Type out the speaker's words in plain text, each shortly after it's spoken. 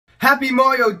Happy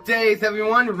Mario Days,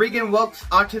 everyone! Regan Wilkes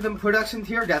Autism Productions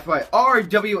here. That's right.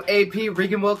 RWAP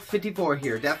Regan Wilkes 54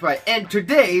 here. That's right. And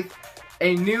today's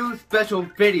a new special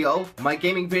video, my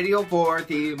gaming video for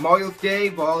the Mario's Day,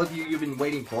 for all of you've been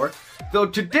waiting for. So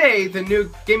today's a new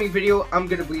gaming video. I'm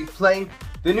gonna be playing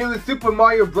the new Super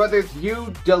Mario Bros.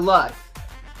 U Deluxe.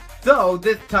 So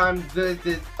this time this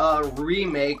is a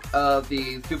remake of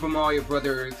the Super Mario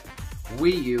Bros.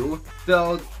 Wii U.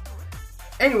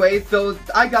 Anyway, so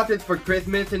I got this for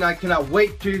Christmas and I cannot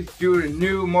wait to do the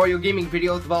new Mario gaming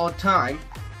videos of all time.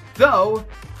 So,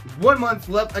 1 month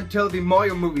left until the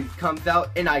Mario movies comes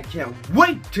out and I can't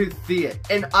wait to see it.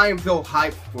 And I am so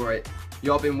hyped for it.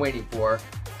 Y'all been waiting for.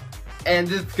 And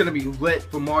this is gonna be lit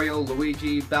for Mario,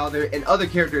 Luigi, Bowser, and other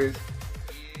characters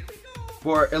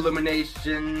for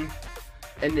Illumination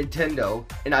and Nintendo,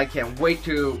 and I can't wait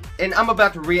to, and I'm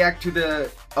about to react to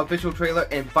the official trailer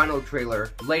and final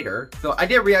trailer later. So I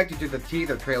did react to the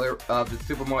teaser trailer of the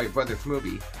Super Mario Bros.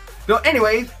 Movie. So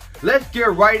anyways, let's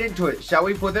get right into it, shall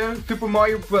we, for the Super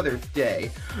Mario Bros. Day.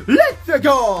 Let's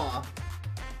go!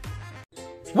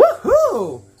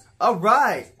 Woohoo!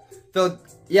 Alright, so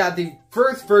yeah, the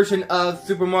first version of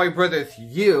Super Mario Bros.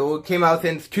 U came out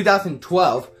since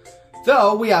 2012.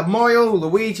 So we have Mario,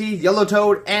 Luigi, Yellow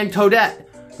Toad, and Toadette.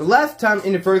 The last time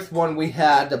in the first one we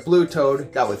had the Blue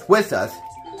Toad that was with us.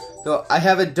 So I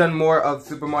haven't done more of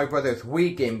Super Mario Bros.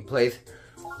 Wii gameplays.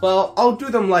 Well, I'll do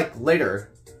them like later.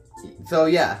 So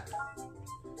yeah.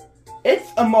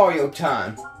 It's a Mario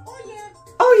time.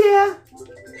 Oh yeah!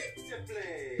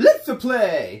 Let's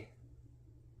play!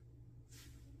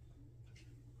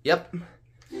 Yep.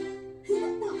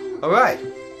 Alright.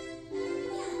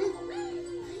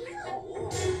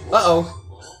 Uh-oh.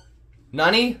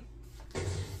 Nani?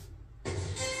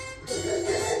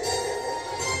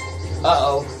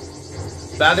 Uh-oh.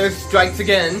 Bowser strikes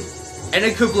again. And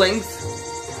it Kooplings.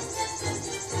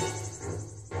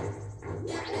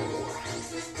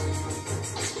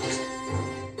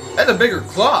 That's a bigger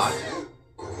claw.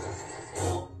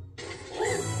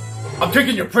 I'm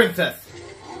taking your princess.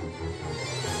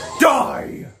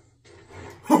 Die!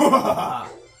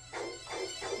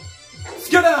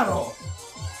 Skedaddle!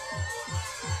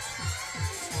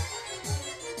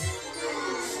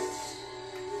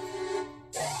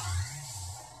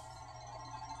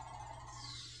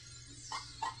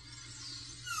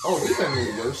 Oh, these are new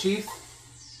Yoshis.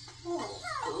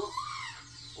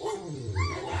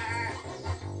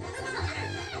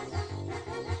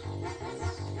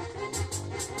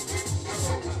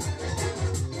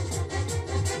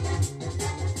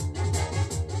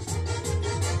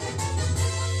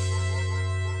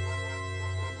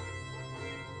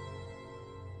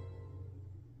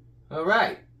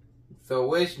 Alright, so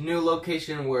which new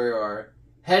location we are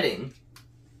heading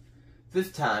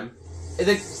this time is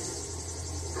it?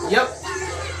 Yep,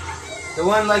 the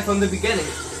one like from the beginning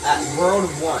at World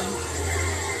 1.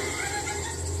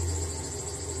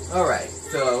 Alright,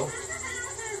 so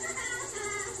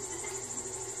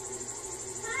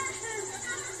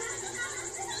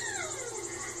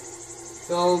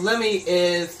Lemmy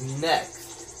is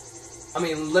next. I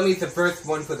mean, Lemmy's the first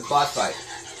one for the boss fight.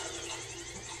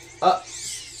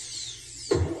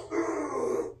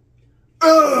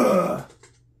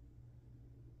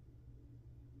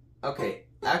 Okay,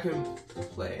 I can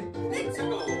play.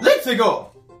 Let's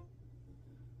go!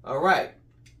 Alright.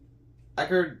 I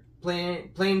heard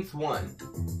Plains 1.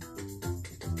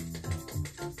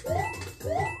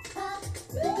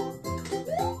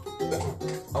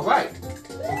 Alright.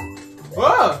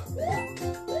 Whoa!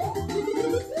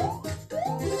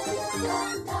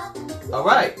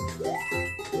 Alright.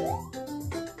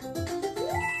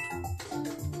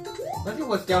 Let's see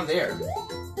what's down there.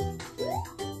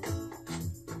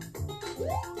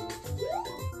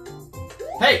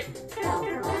 Hey!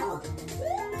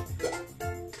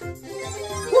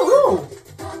 Woohoo!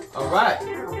 Alright.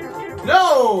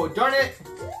 No! Darn it!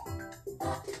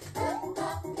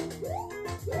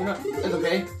 You know, it's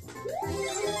okay.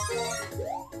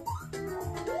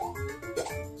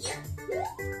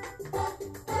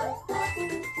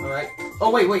 Alright.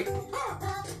 Oh, wait.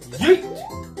 Yeet!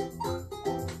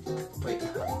 Wait,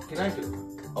 can I do?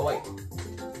 Oh, wait.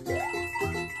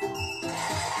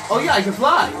 Oh, yeah, I can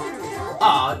fly!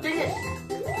 Aw, dang it!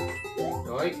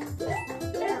 Alright.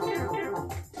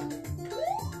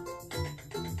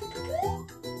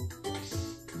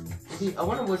 See, I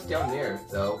wonder what's down there,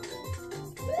 so.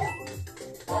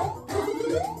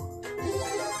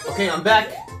 Okay, I'm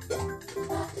back!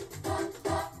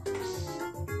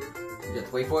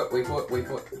 Just wait for it.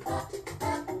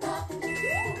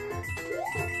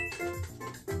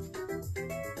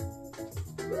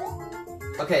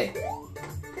 Okay.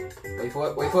 Wait for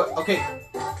it, wait for it. Okay,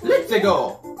 let's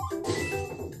go!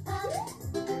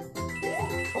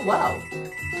 Oh, wow.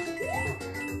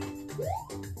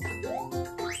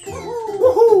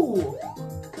 Woohoo!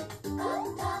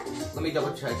 Let me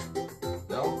double check.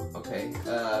 No? Okay,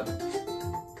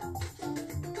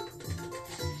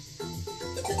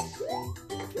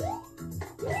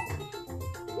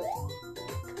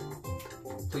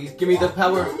 please give me the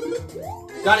power.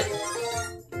 Got it!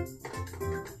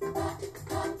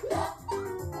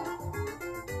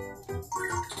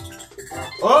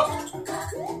 Oh!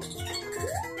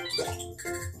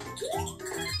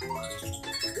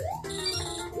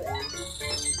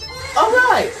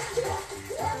 Alright!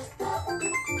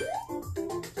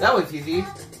 That was easy.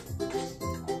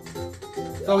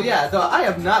 So yeah, so I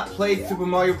have not played Super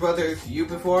Mario Bros. U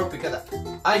before because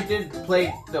I did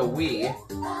play the Wii,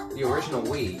 the original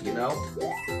Wii, you know?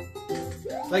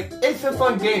 Like, it's a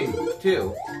fun game,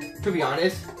 too, to be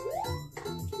honest.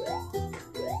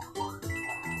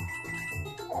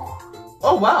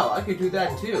 Oh wow, I could do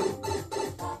that too.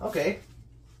 Okay.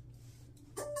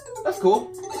 That's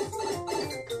cool.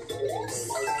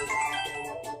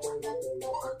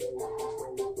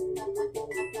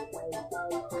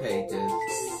 Okay,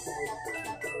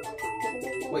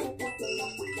 wait.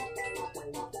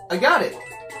 I got it!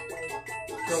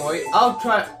 Don't worry,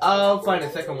 I'll find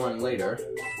a second one later.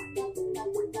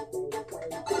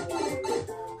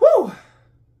 Woo!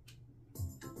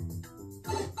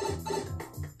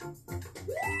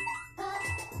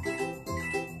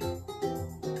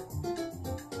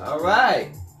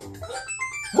 Alright!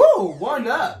 Woo! 1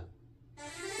 up!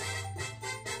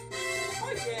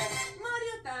 Oh yeah,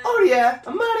 Mario time! Oh yeah,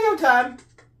 Mario time!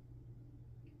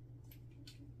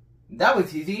 That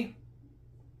was easy.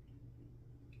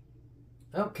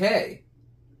 Okay.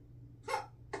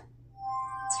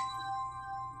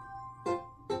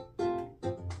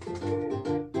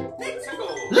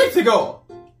 Let's go!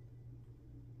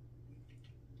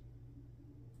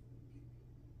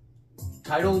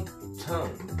 Title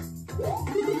tone.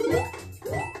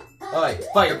 Alright,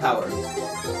 firepower.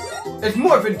 It's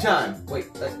morphin' time! Wait,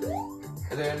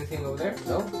 is there anything over there?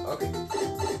 No? Okay.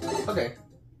 Okay.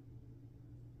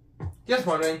 Just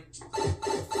wondering.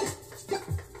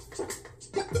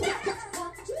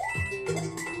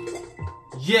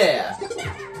 Yeah!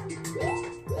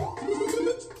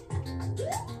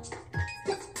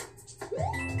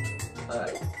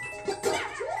 Alright.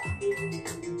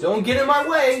 Don't get in my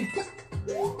way!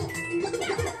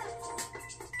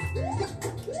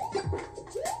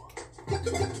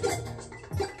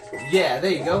 Yeah,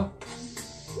 there you go.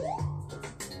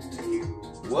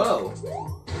 Whoa.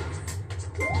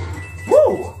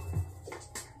 Woo!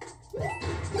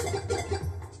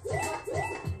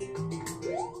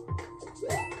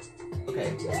 Okay.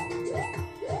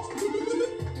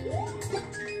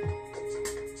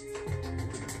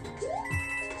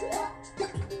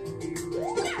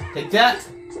 Take that!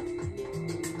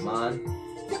 Come on.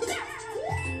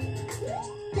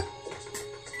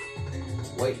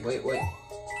 Wait.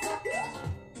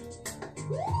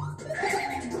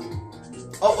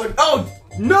 Oh,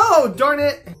 no! Darn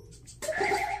it!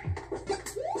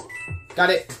 Got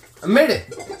it. I made it.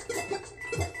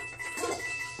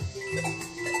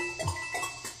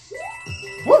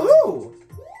 Woohoo!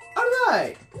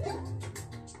 Alright!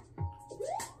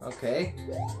 Okay.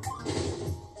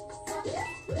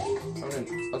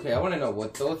 Okay, I want to know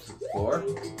what those are for.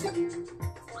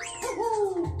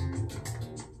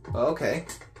 Okay.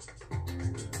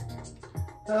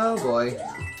 Oh boy.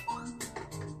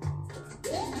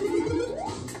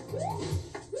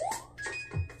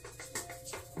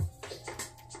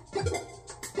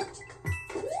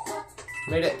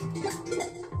 Made it.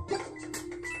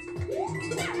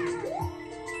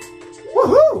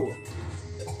 Woohoo!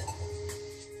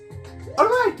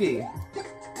 Alrighty.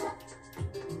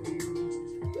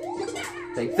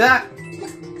 Take that.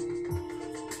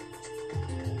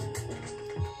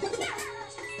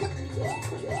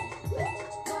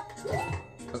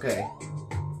 Okay.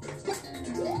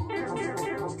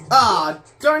 Ah,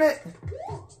 darn it!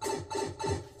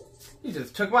 You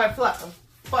just took my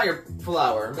fire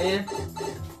flower, man.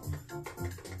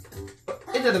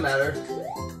 It doesn't matter.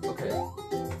 Okay.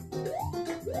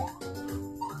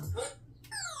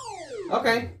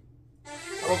 Okay.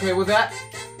 I'm okay with that.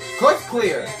 Course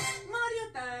clear. Mario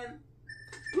time!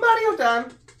 Mario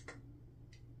time!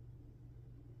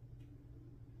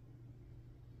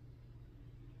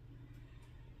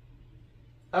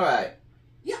 Alright.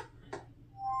 Yeah.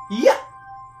 Yeah!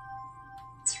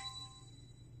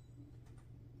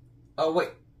 Oh, wait.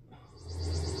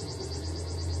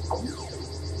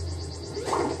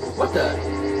 What the?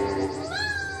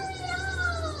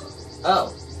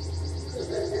 Oh.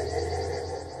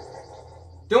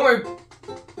 Don't worry,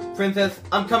 princess.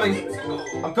 I'm coming.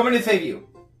 I'm coming to save you.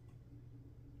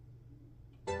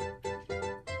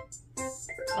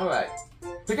 Alright.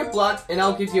 Pick a block and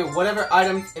I'll give you whatever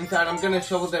items inside. I'm gonna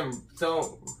shovel them.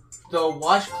 So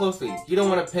watch closely. You don't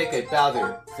want to pick a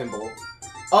Bowser symbol.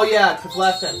 Oh yeah, because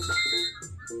last time.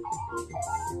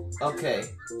 Okay.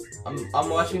 I'm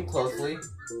watching closely.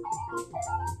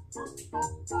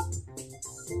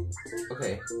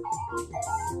 Okay.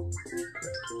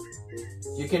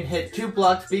 You can hit 2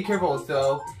 blocks. Be careful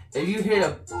though. If you hit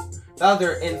a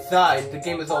Bowser inside, the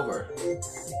game is over.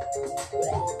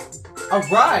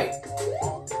 Alright!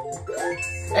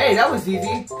 Hey, that was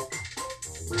easy.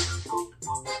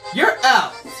 You're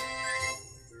out!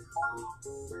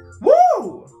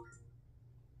 Woo!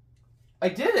 I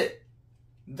did it!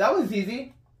 That was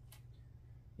easy.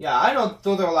 Yeah, I know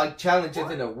those are like challenges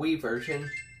in a Wii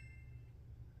version.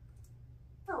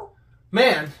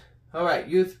 Man! Alright,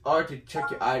 use R to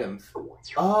check your items.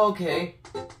 Oh, okay.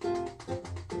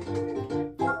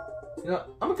 You know,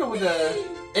 I'm gonna go with the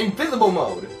invisible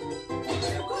mode.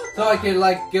 So I can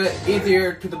like get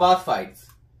easier to the boss fights.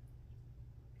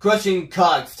 Crushing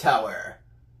Cog's Tower.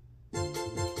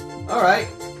 Alright.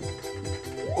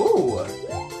 Ooh.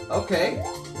 Okay.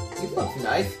 This looks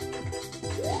nice.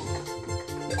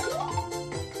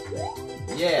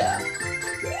 Yeah.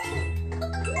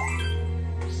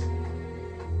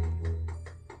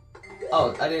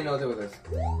 Oh, I didn't know there was a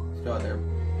star there.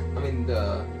 I mean,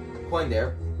 the coin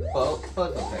there. But it's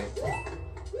okay.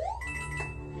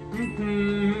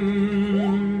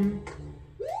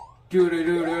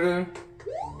 Do-do-do-do-do.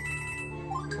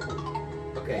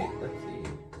 Okay, let's see.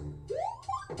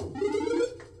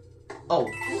 Oh,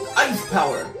 ice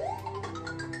power!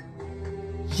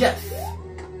 Yes!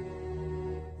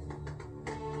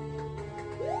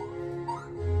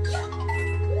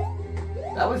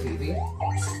 That was easy.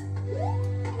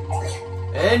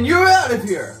 And you're out of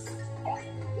here!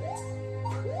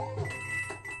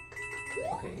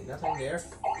 Okay, nothing there.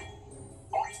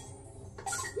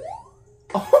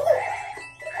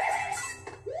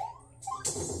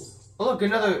 Oh, look,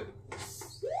 another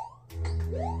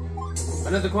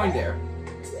coin there.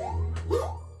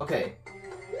 Okay.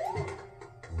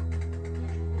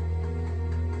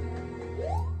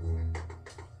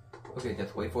 Okay,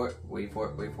 just wait for it. Wait for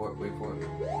it.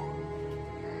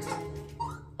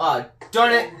 Ah,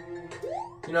 darn it!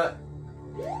 You know,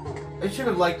 I should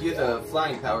have like used a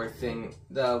flying power thing.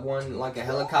 The one like a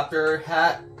helicopter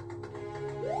hat.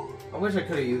 I wish I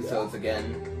could have used those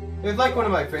again. It was like one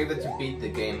of my favorites to beat the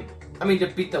game. I mean, to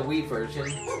beat the Wii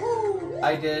version.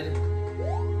 I did.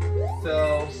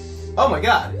 So... Oh my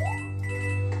god!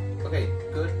 Okay,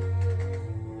 good.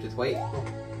 Just wait.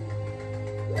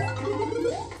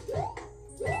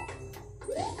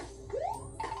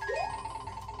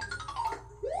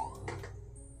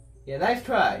 Yeah, nice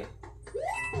try.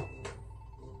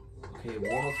 Okay,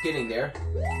 we're almost getting there.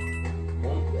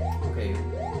 Okay.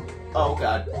 Oh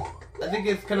god. I think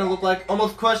it's gonna look like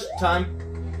almost crush time.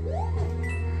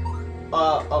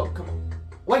 Oh, come on.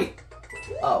 Wait!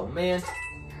 Oh, man.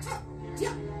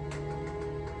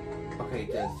 Okay,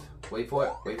 just wait for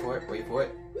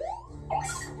it.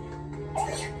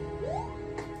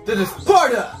 This is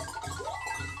Sparta!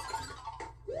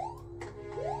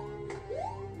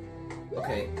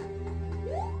 Okay.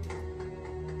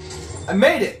 I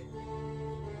made it!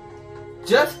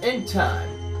 Just in time.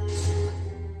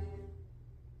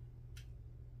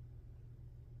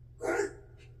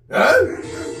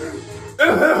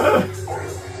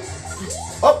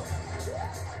 Oh!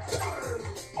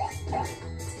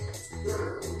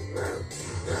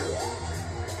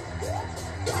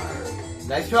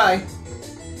 Nice try.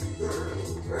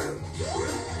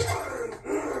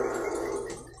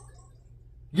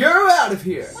 You're out of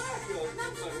here.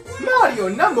 Mario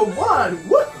 #1!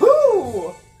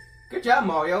 Woohoo! Good job,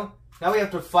 Mario. Now we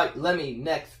have to fight Lemmy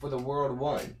next for the World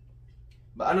 1.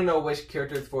 But I don't know which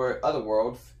characters for other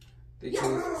worlds they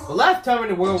choose. The last time in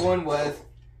the World 1 was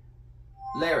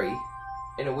Larry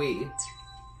in a Wii.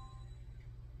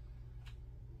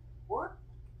 What?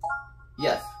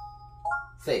 Yes.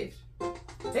 Saved.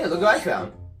 Hey, look what I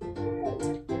found.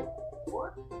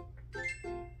 What?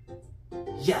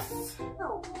 Yes.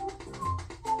 No.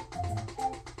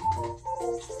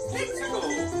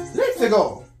 Let's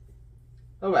go.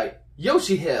 All right,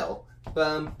 Yoshi Hill.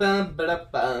 Bum bum ba da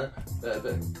bum ba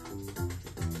ba.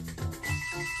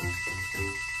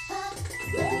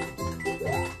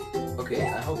 Okay,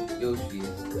 I hope Yoshi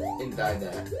didn't die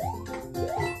there.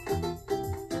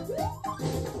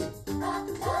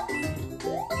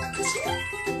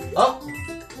 Oh.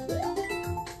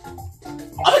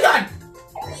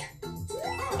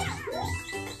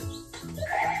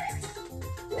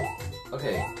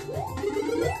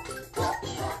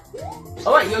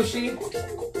 Yoshi?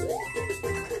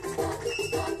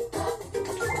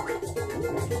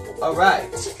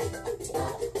 Alright.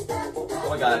 Oh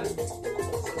my god.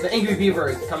 The angry beaver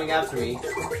is coming after me.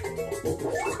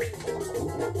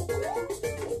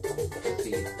 Let's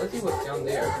see. Let's see what's down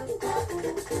there.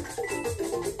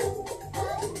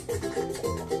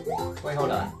 Wait,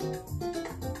 hold on.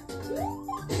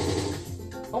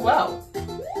 Oh wow.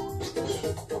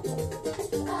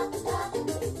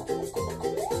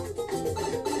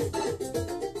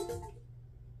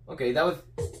 Okay, that was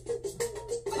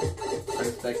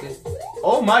unexpected.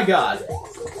 Oh my god!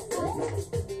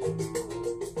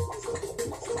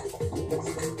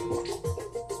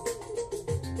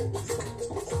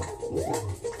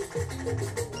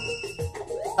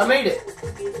 I made it!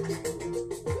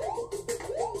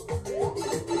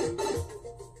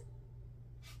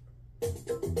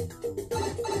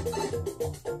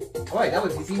 Alright, that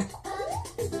was easy.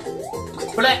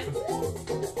 Blah!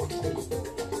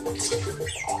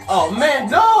 Oh man,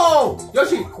 no!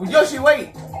 Yoshi! Yoshi,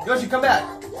 wait! Yoshi, come back!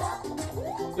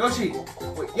 Yoshi!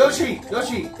 Wait, Yoshi!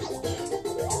 Yoshi!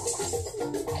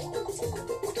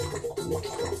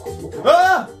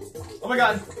 Ah! Oh my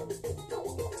god!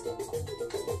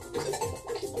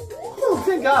 Oh,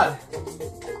 thank god!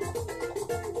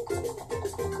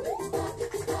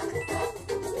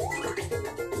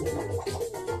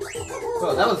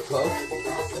 Oh, that was close.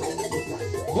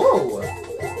 Whoa!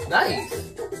 Nice!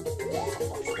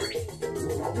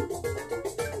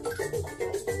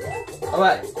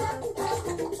 Alright.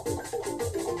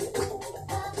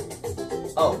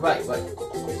 Oh, right.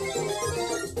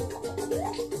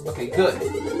 Okay, good.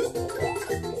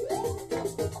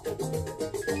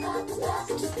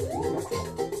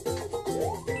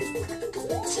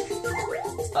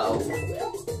 Uh-oh.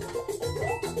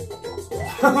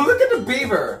 Look at the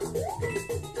beaver!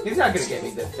 He's not gonna get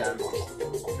me this time.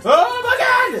 Oh my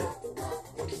god!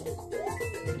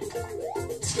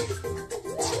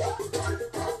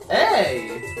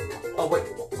 Hey! Oh, wait.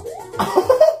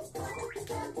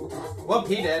 Whoop,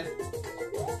 he did.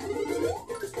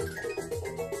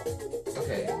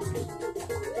 Okay.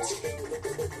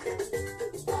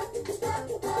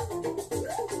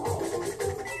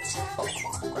 Oh.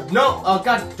 No! Oh,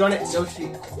 god darn it, Yoshi.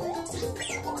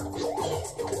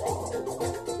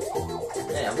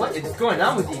 Man, what is going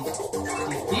on with these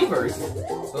beavers?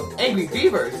 Those angry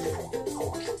beavers.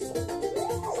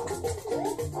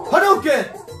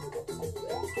 Hadouken!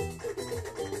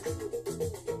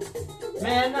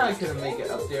 Man, now I couldn't make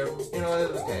it up there. You know,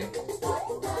 it's okay.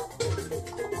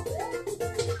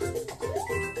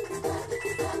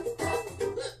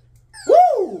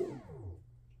 Woo!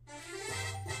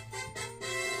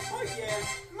 Oh yeah,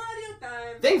 Mario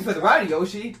time! Thanks for the ride,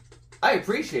 Yoshi. I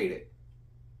appreciate it.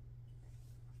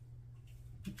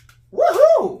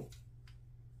 Woohoo!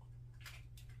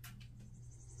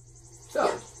 So.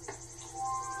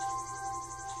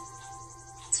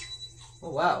 Oh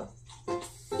wow.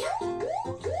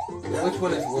 Which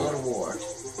one is World War?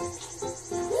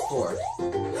 4.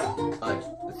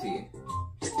 Let's see.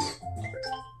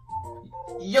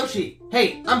 Yoshi!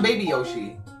 Hey, I'm Baby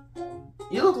Yoshi.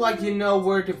 You look like you know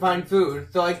where to find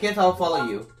food, so I guess I'll follow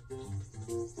you.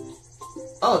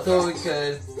 Oh, so we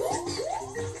could...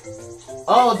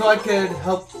 Oh, so I could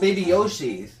help Baby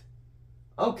Yoshis.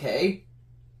 Okay.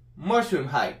 Mushroom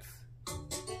Heights.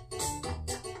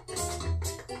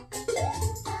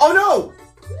 Oh no!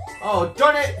 Oh,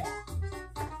 darn it!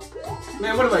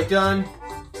 Man, what have I done?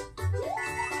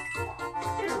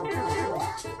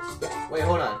 Wait,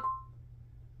 hold on.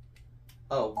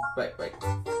 Oh, right. Okay.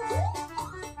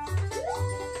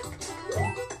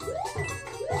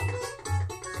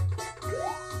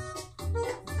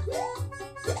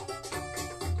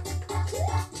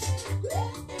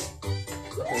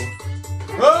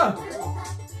 Ah!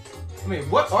 I mean,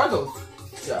 what are those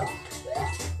stuff?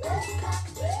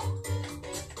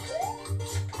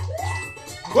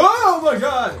 Oh my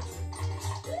god!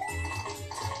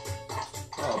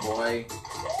 Oh boy.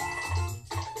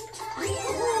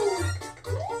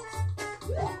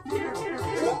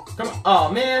 Come on.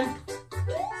 Oh man.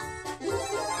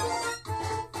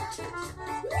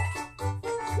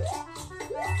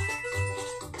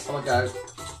 Oh my god.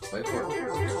 Wait for it.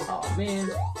 Oh man.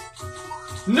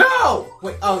 No!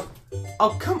 Wait, oh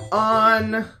come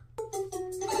on.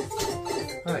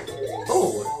 Alright.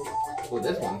 Oh,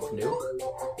 this one's new.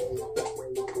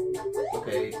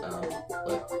 Okay,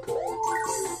 look.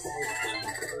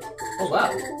 Oh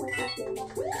wow.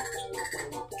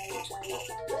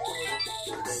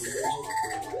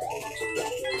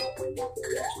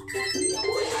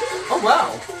 Oh wow.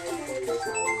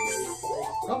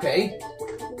 Okay.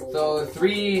 So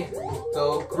 3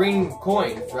 So, green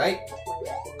coins, right?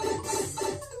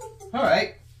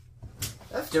 Alright.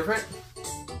 That's different.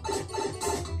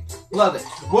 Love it.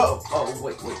 Whoa! Oh,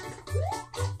 wait.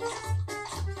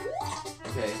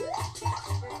 Okay.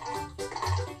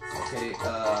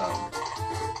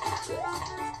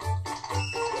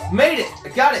 Made it! I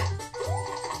got it!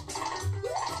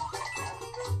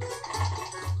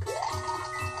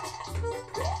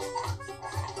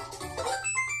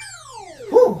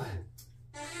 Whew!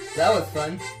 That was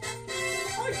fun.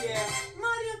 Oh yeah,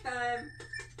 Mario time.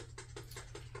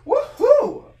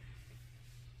 Woohoo!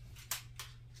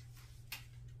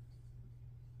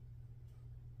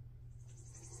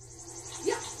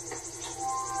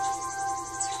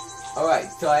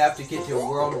 Alright, so I have to get to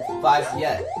World 5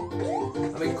 yet.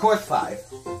 I mean, Course 5.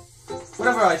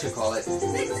 Whatever I should call it.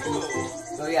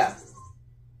 So yeah.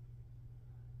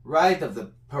 Rise of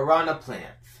the Piranha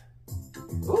Plants.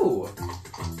 Ooh.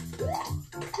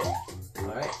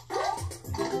 Alright.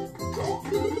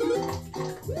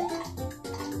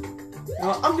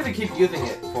 No, I'm gonna keep using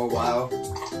it for a while.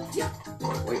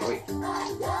 Wait.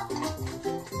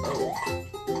 Oh.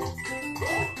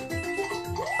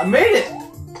 I made it!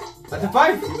 I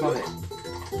survived from it.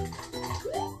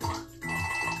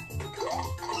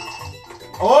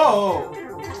 Oh!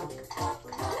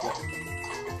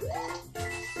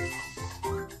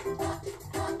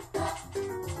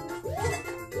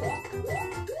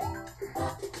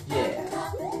 Yeah.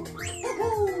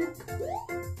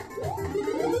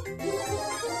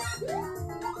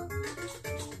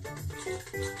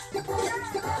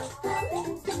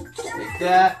 Take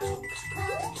that.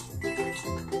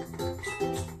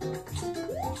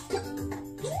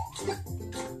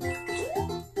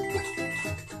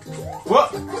 Whoa!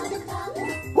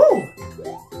 Woo!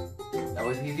 That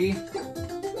was easy.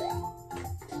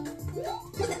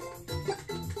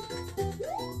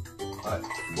 Alright.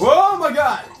 Whoa, my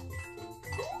God!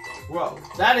 Whoa,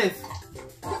 that is...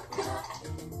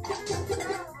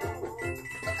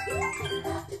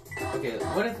 Okay,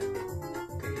 what is it?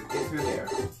 Okay, get through there.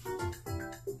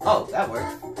 Oh, that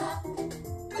works.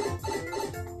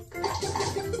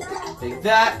 Take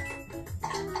that.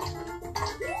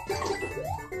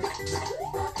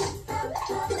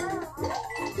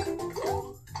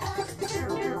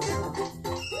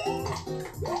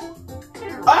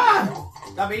 Ah!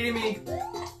 Stop eating me!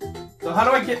 So how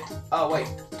do I get... Oh, wait.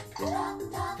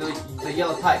 The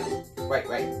yellow pipe. Right.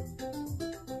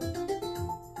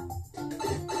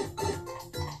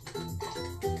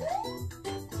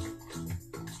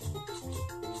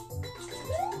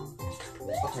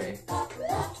 Okay.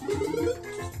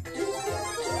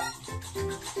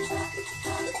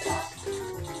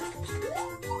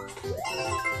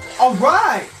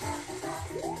 Alright!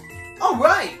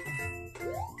 Alright!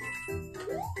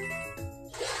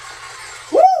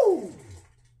 Woo!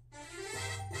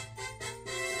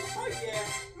 Oh yeah,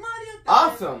 Mario time.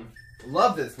 Awesome!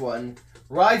 Love this one.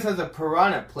 Rise of the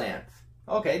Piranha Plants.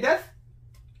 Okay,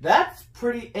 that's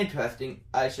pretty interesting.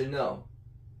 I should know.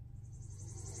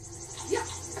 Yeah.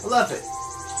 I love it.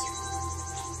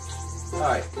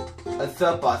 Alright, a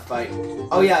sub-boss fight.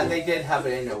 Oh yeah, they did have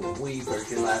it in a Wii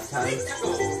version last time.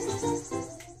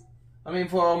 I mean,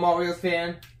 for a Mario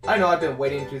fan, I know I've been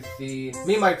waiting to see...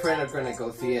 Me and my friend are gonna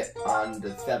go see it on the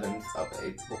 7th of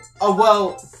April. Oh,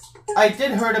 well, I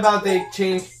did heard about they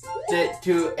changed it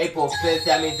to April 5th.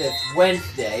 That means it's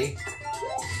Wednesday.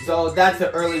 So that's an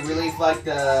early release like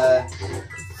the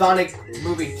Sonic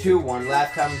Movie 2 one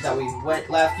last time that we went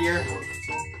last year.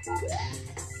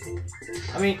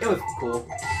 I mean, it was cool.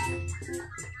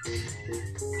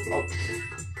 Oh,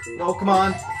 no, come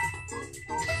on.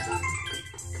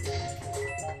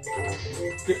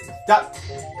 Stop.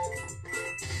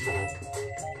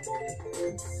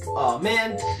 Oh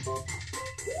man.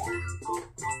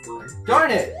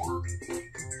 Darn it.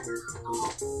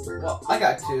 Well, I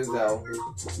got two though.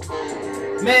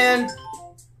 Man.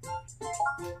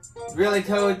 Really,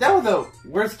 Toad? That was the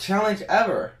worst challenge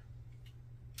ever.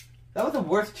 That was the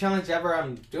worst challenge ever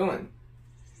I'm doing.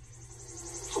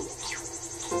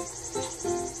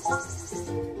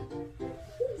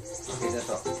 Okay, that's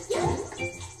all.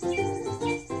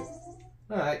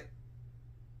 Alright.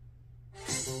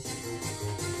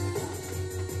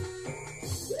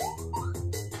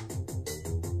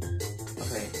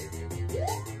 Okay.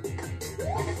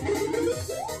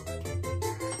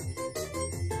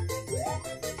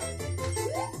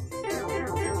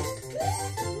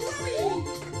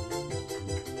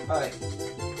 Alright.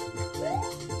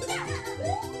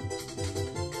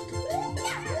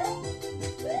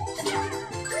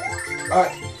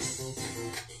 Alright.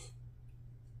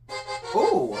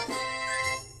 Ooh.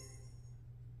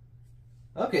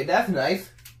 Okay, that's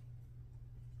nice.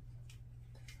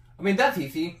 I mean, that's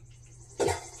easy.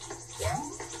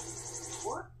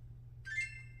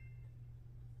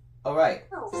 Alright.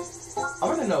 I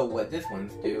want to know what this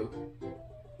one's do.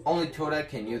 Only Toda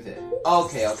can use it.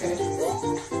 Okay, okay.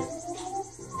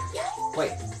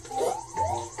 Wait.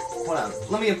 Hold on.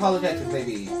 Let me apologize to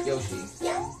baby Yoshi.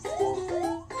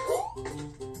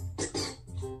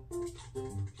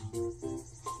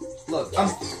 Look,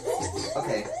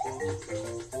 okay.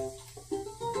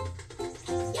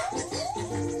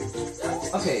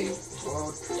 Okay.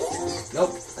 Well, nope.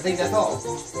 I think that's all.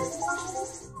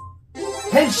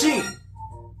 Henshin!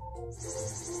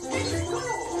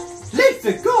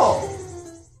 Let's go!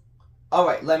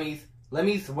 Alright, let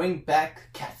me swing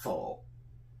back castle.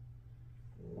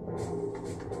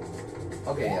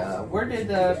 Okay, where did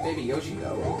baby Yoshi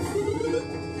go?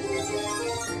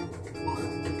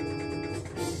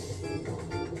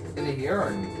 Is he here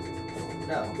or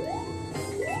no?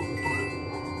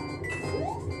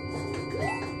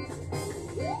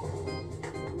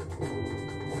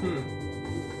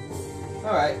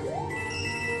 Alright.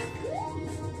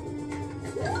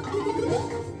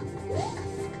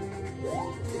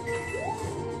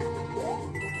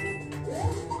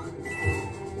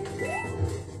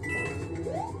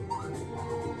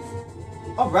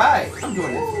 Alright, I'm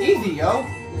doing this easy, yo.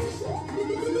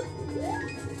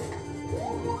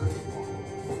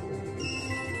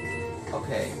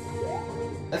 Okay,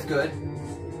 that's good.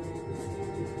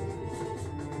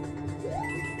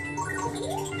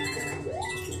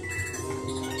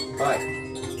 Alright.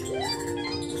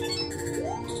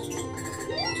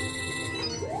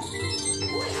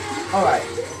 Alright.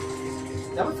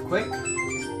 That was quick.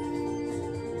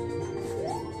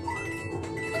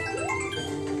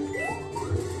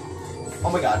 Oh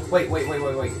my god. Wait.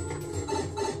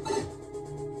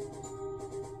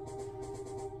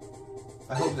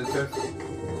 I hope this goes.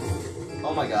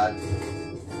 Oh my god. You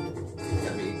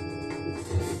gotta be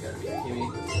kidding me.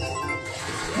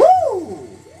 Woo!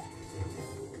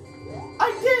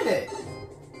 I did it!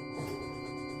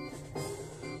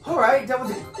 Alright, that was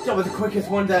the quickest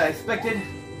one that I expected.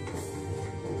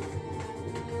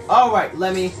 Alright,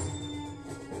 Lemmy.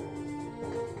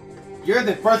 You're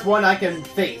the first one I can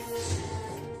face.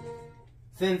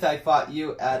 Since I fought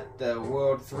you at the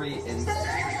World 3 in...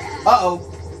 Uh-oh!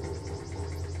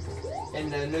 In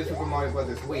the New Super Mario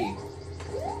Bros. Wii.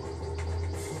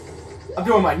 I'm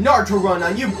doing my Naruto run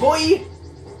on you, boy!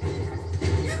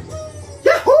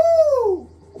 Yahoo!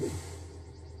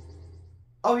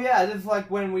 Oh yeah, this is like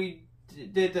when we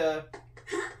did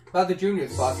about the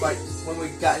Juniors boss, like when we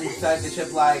got inside the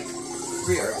ship like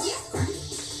rear.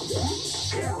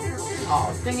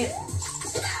 Oh, dang it.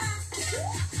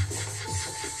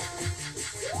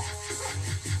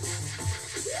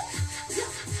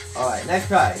 Alright, nice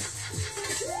try.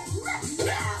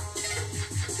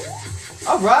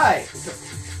 Alright!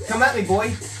 Come at me,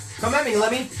 boy! Come at me,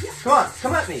 Lemmy! Come on,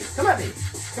 come at me! Come at me!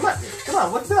 Come at me! Come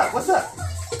on, what's up? What's up?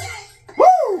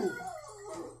 Woo!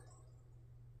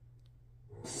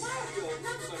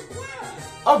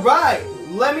 Alright!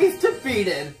 Lemmy's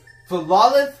defeated!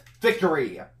 Flawless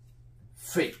victory!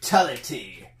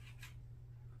 Fatality!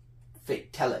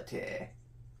 Fatality.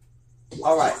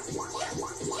 Alright.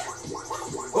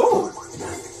 Ooh!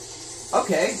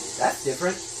 Okay, that's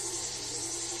different.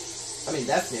 I mean,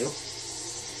 that's new.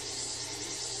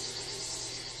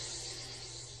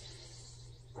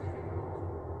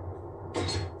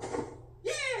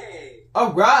 Yay!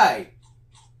 Alright!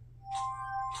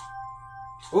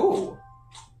 Ooh.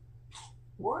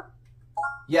 What?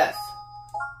 Yes.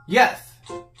 Yes!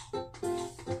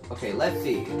 Okay, let's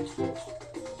see.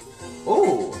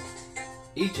 Ooh.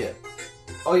 Egypt.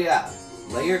 Oh yeah.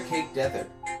 Layer Cake Desert.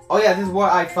 Oh yeah, this is where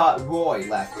I fought Roy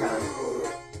last time.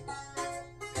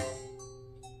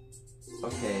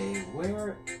 Okay,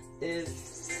 where is...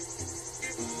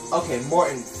 Okay,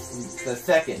 Morton the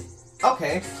second.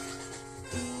 Okay.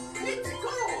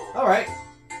 Alright.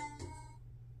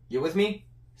 You with me?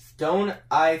 Stone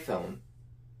iPhone.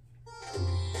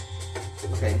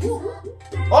 Okay.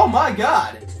 Oh my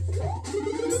god!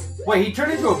 Wait, he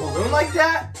turned into a balloon like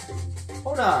that?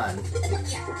 Hold on.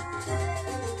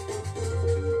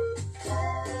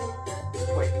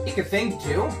 Wait, he can sing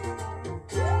too?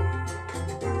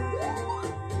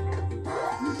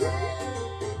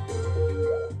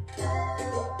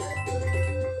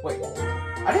 Wait,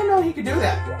 I didn't know he could do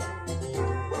that.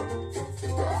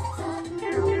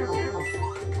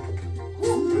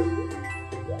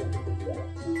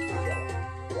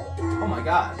 Oh my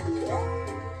god.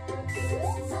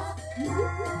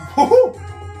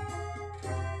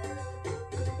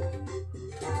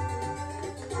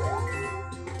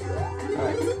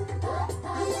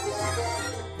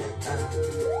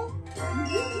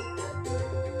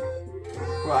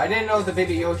 Well, I didn't know the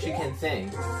baby Yoshi can sing.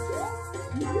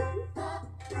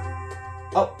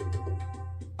 Oh.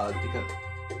 Because...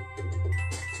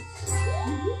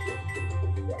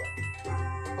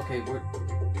 Okay, we're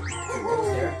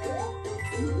there.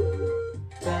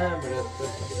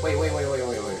 Wait.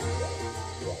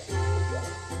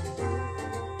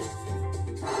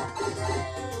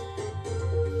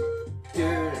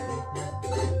 Dude.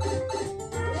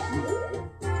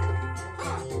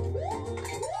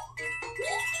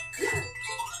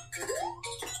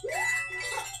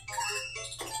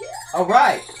 All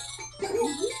right.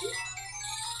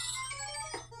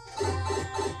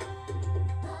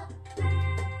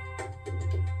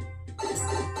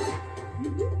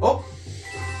 Oh.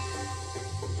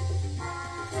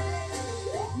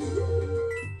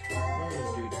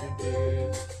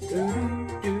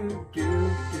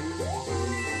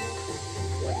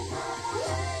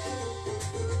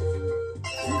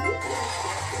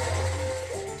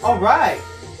 All right.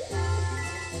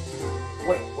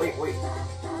 Wait.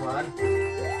 Come on.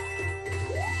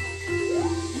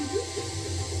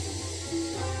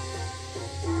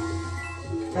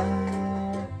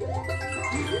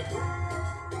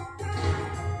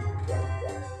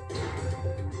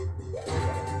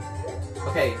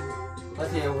 Okay,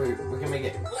 let's see if we can make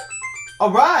it.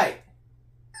 All right.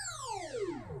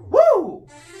 Woo!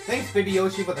 Thanks, Baby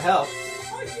Yoshi, for the help.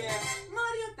 Oh yeah,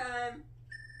 Mario time.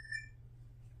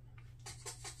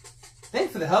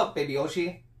 Thanks for the help, Baby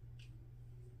Yoshi.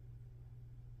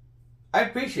 I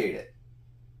appreciate it.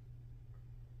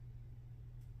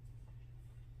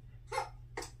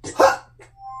 Ha!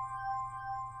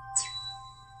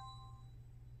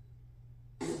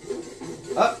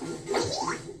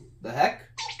 The heck?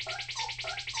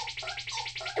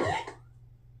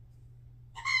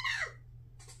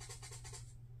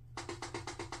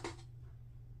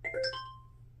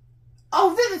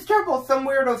 Oh, this is terrible! Some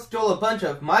weirdo stole a bunch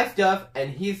of my stuff,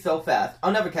 and he's so fast.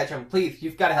 I'll never catch him. Please,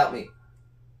 you've got to help me.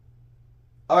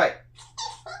 Alright.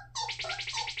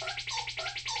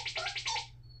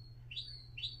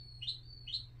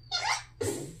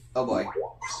 Oh boy.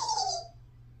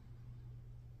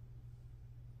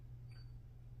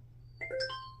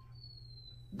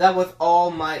 That was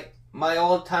all my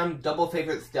all-time double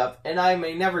favorite stuff, and I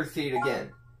may never see it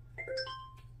again.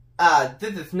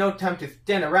 This is no time to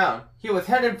stand around. He was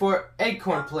headed for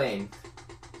Acorn Plains.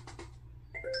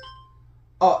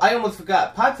 Oh, I almost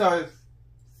forgot. Pots are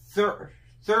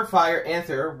surefire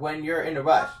answer when you're in a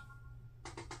rush.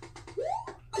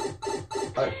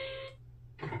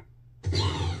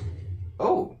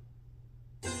 Oh.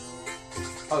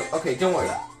 Oh, okay, don't worry.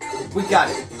 We got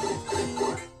it.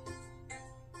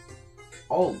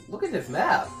 Oh, look at this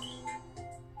map.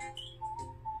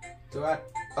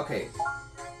 Okay.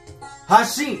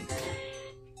 Hashin!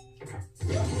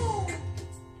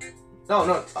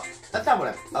 No, that's not what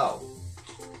I... Oh.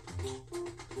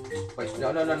 Wait,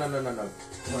 no.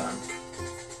 Hold on.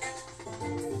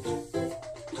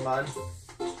 Come on.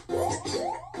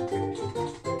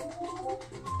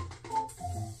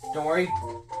 Don't worry.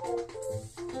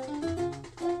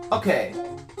 Okay.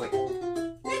 Wait.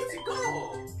 Let's go.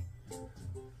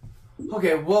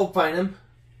 Okay, we'll find him.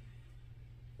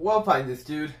 We'll find this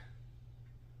dude.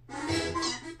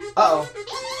 Uh-oh.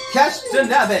 Catch the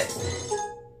nabbit!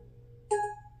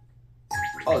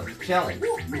 Oh, it's a challenge.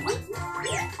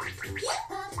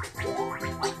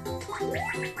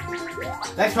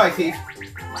 Nice try, Thief.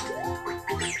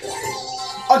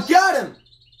 Oh, got him!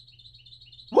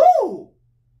 Woo!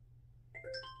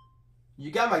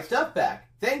 You got my stuff back.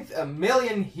 Thanks a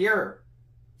million here.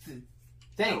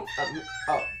 Thanks.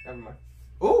 Oh, never mind.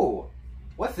 Ooh,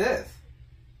 what's this?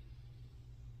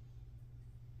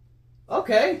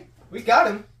 Okay, we got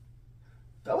him.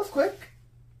 That was quick.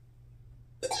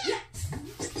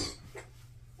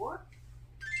 What?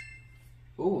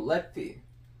 Ooh, let's see.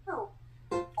 Oh.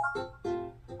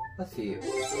 Let's see.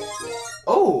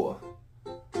 Oh!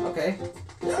 Okay.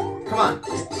 Come on.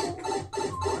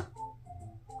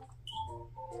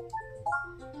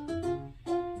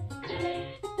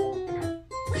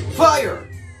 Fire!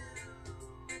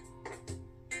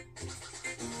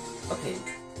 Okay.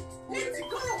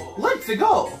 Let's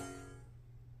go!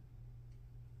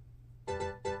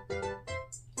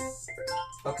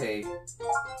 Okay.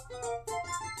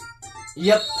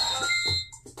 Yep.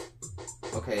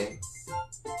 Okay.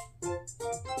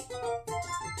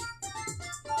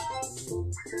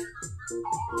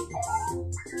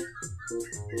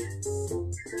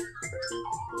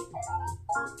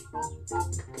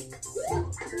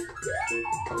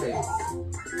 Okay.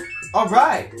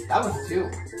 Alright! That was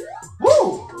 2.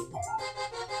 Woo!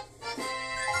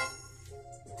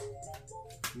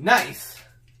 Nice!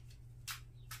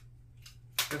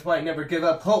 That's why I never give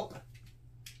up hope.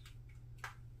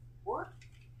 What?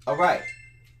 Alright.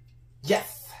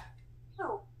 Yes!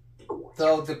 No.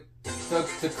 So the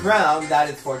crown, that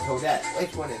is for Toadette.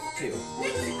 Which one is 2?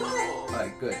 Let's go!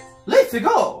 Alright, good. Let's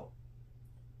go!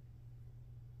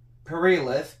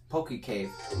 Perilous Poke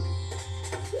Cave.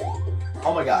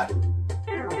 Oh my god.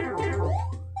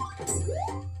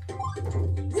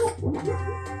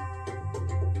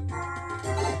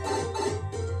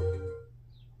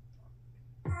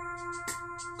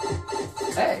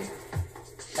 Hey.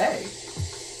 Hey.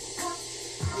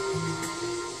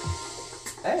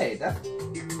 Hey, that's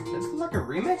like a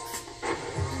remix?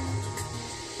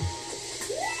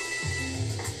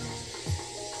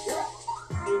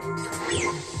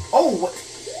 Oh, what?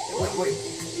 Wait.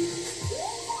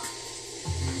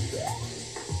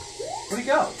 Where'd he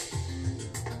go?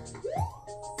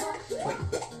 Wait.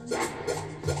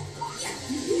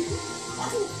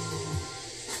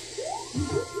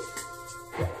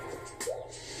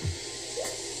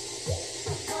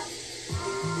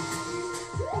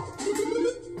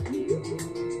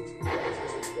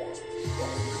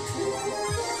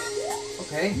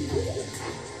 Okay.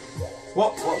 Whoa.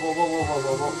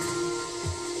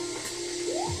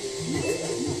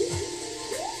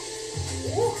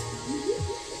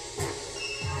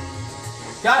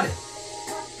 Got it.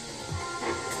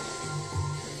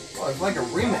 Well, it's like a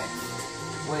remix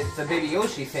with the Baby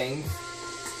Yoshi things.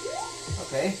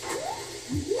 Okay.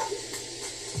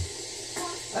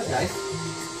 That's nice.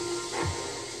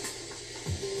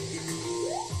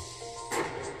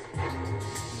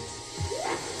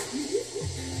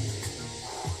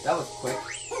 That was quick.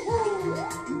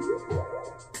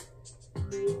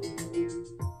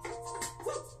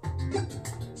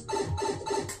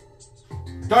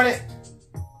 Darn it!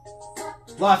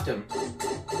 Lost him.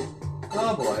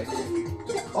 Oh boy.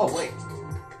 Oh wait.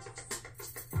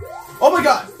 Oh my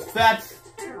god! That's...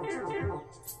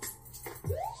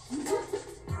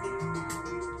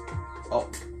 Oh.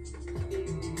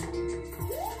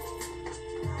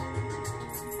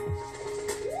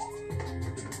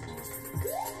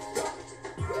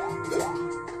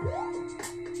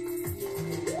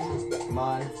 Come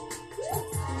on.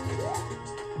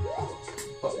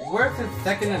 But where's the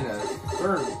second and the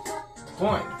third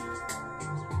point?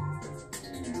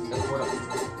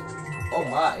 Oh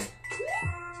my.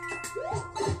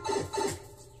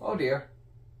 Oh dear.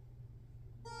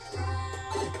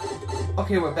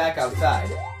 Okay, we're back outside.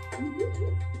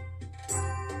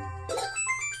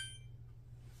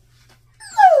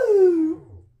 Woo!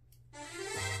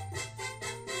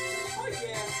 Oh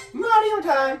yeah. Mario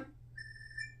time!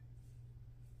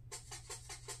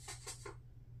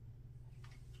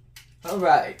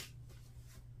 Alright.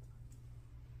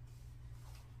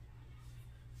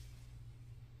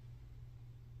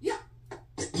 Yeah.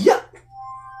 Yeah!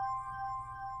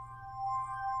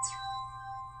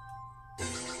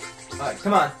 Alright,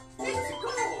 come on. Let's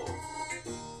go!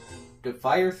 The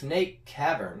Fire Snake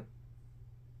Cavern.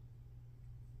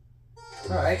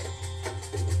 Alright.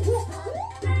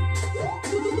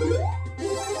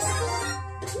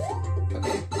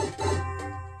 Okay.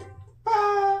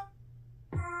 Ah.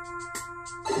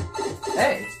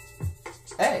 Hey!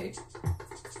 Hey!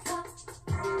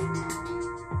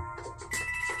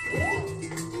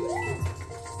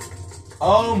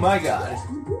 Oh my god.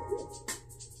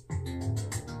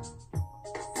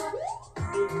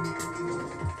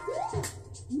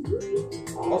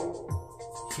 Oh,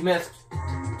 she missed.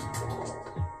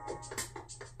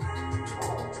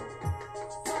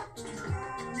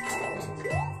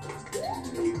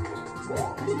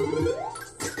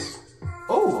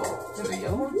 Oh, there's a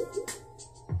yellow one?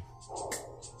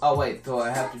 Oh wait, so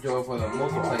I have to go for the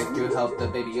multiplayer to help the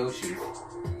Baby Yoshi.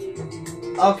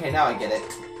 Okay, now I get it.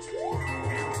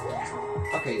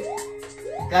 Okay,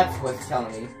 that's what's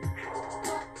telling me.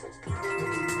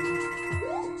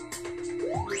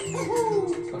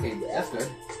 Okay, that's good.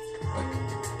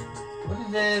 What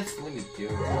is this? What do you do?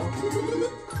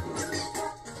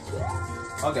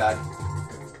 Oh god.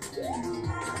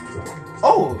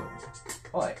 Oh!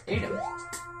 Oh, I ate him.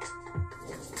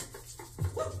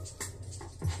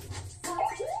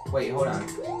 Wait, hold on.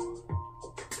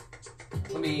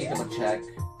 Let me double check.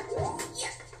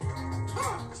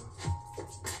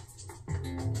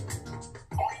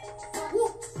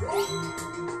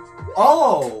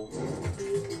 Oh!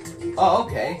 Oh,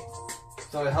 okay.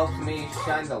 So it helps me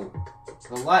shine the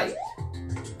light.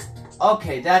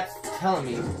 Okay, that's telling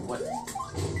me what...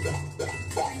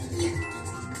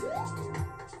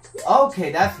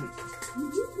 Okay, that's...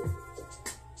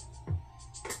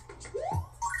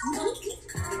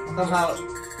 Somehow...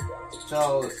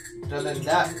 So, doesn't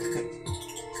that...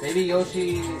 Baby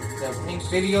Yoshi, the pink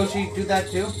Baby Yoshi do that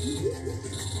too?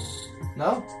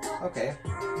 No? Okay.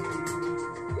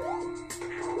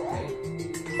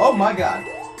 Okay. Oh my god!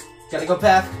 Gotta go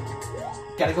fast!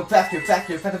 Gotta go faster,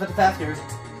 faster, faster, faster, faster!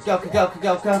 Go, go, go,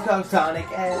 go, go, go,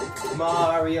 Sonic X,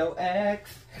 Mario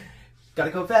X!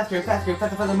 Gotta go faster, faster,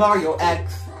 faster, faster, Mario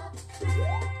X!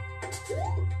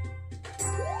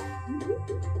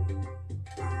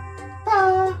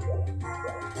 Ah.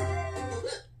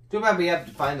 Too bad we have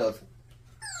to find those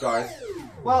stars.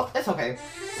 Well, it's okay.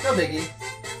 No biggie.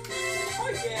 Oh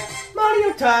yeah.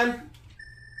 Mario time!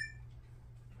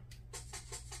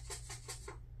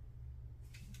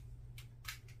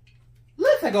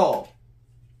 Let's go!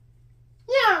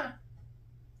 Yeah!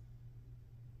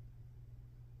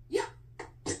 Yeah.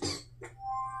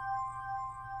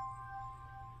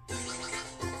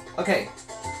 Okay.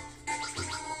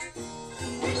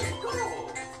 Let's go.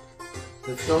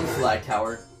 The Stone Slide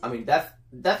Tower. I mean, that's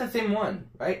the same one,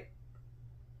 right?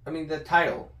 I mean, the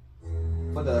title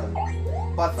for the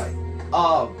boss fight.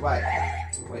 Oh, right.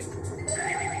 Wait.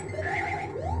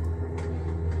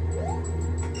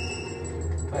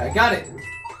 Wait, I got it.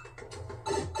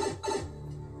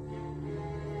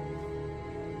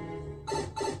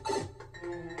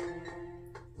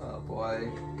 Oh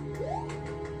boy.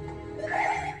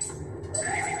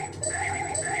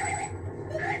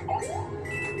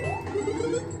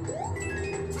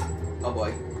 Oh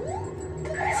boy.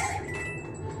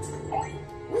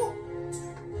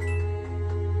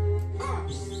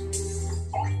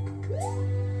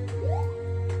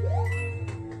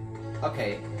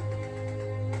 Okay.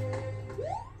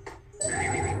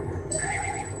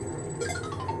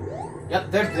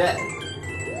 Yep, they're dead.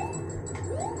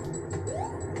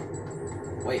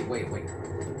 Wait, wait, wait.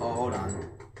 Oh, hold on.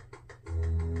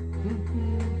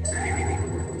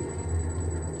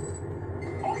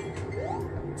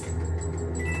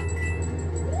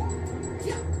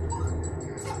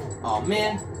 Oh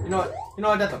man, you know what? You know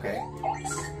what? That's okay.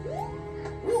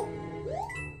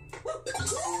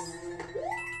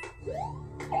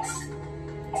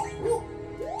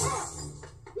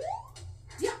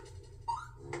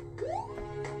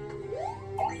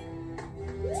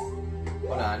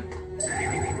 Hold on.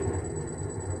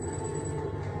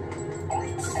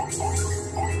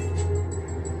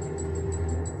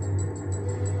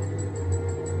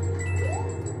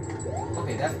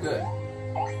 Okay, that's good.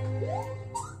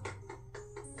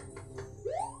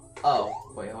 Oh,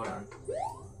 wait, hold on.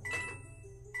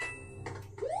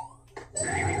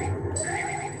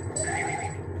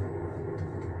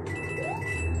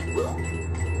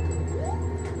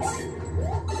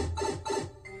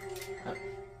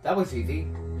 That was easy.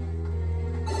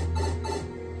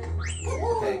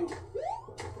 Okay.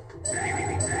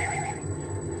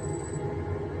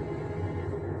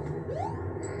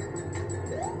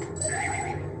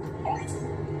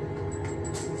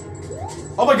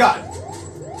 Oh my god!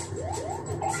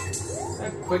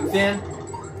 Quicksand?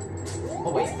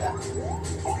 Oh wait, that.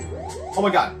 Oh my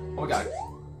god! Oh my god.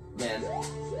 Man.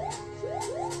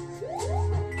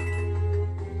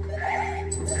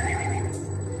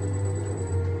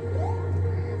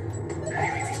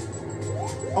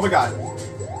 Oh my god.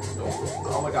 Don't.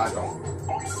 Oh my god, don't.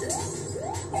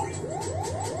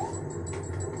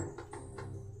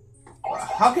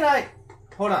 How can I...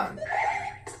 Hold on.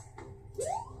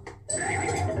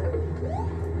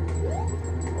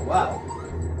 Oh, wow.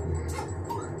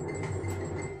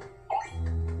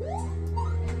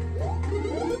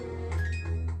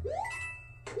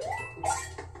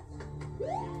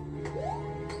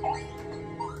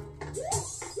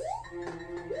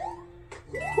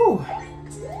 Whew.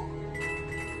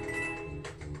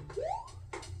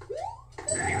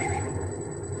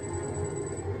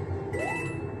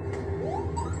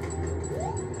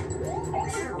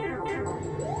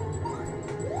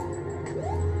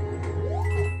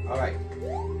 Alright.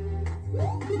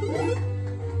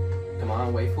 Come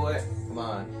on, wait for it. Come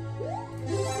on.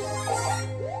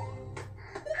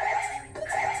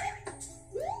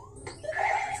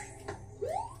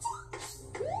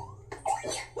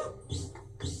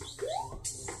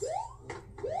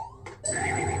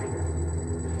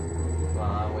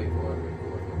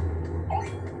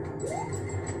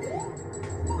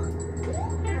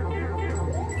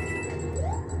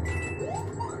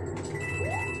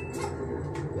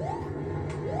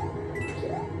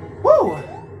 Woo!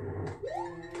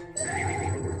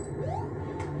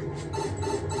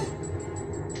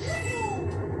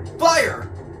 Fire!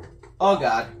 Oh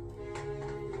god.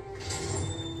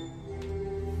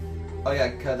 Oh yeah,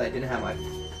 because I didn't have my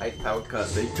ice power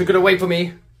because they took it away from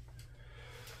me.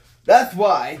 That's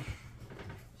why.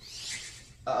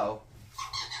 Uh-oh.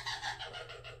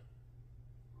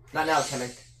 Not now,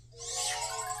 Kamek.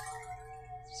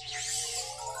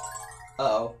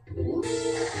 Uh-oh.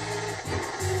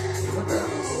 What the?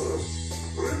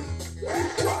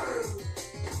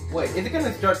 Wait, is it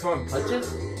gonna start throwing punches?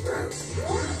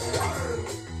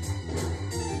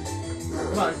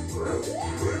 Come on.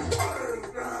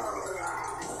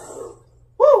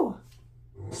 Woo!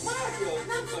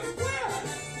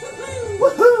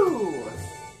 Woohoo!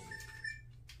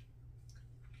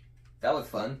 That was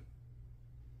fun.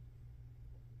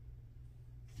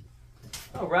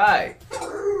 Alright.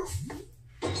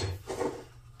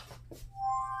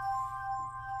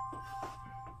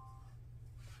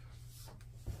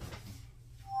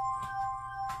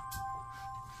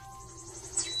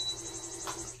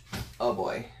 Oh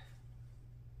boy.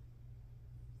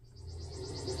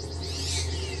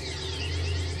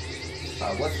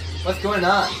 What's going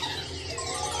on?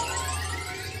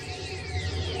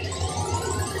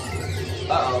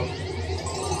 Uh-oh.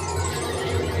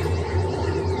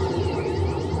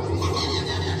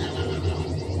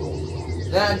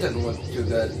 That doesn't look too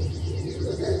good.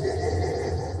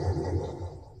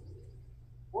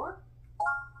 What?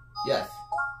 Yes.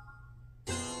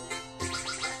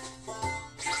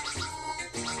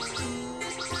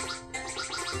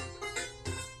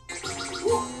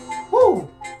 Woo!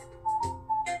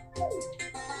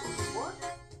 What?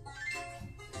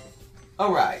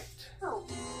 All right. No.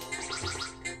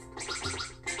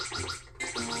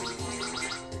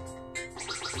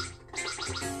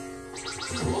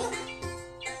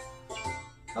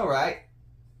 All right.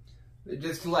 They're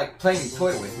just like playing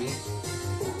toy with me.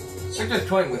 They're just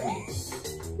toying with me.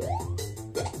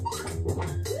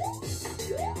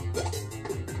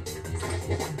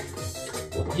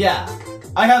 Yeah,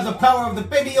 I have the power of the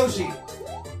baby Yoshi.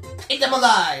 Eat them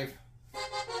alive.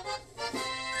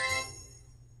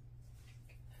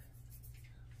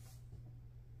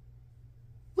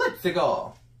 Let's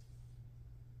go.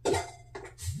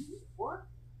 What?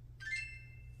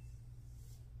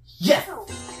 Yes. No.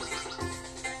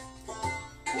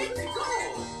 Let's go.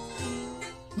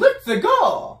 Let's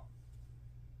go.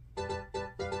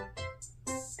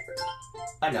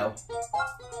 I know.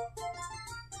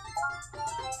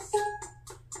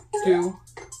 2,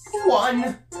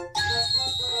 1.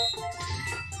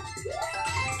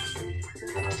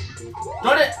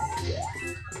 Got it.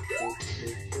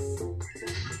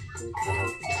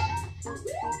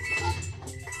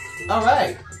 All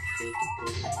right.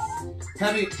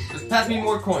 Just pass me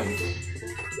more coins.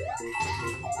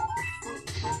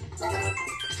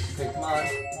 Okay, come on.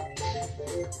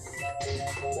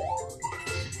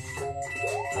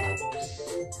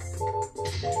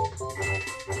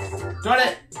 Darn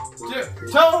it!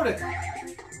 Toad!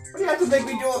 What do you have to make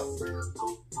me do it?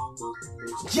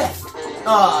 Yes!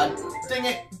 Aw, dang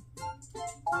it!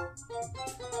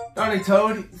 Darn it,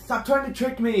 Toad! Stop trying to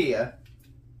trick me! I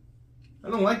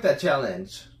don't like that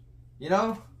challenge. You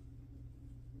know?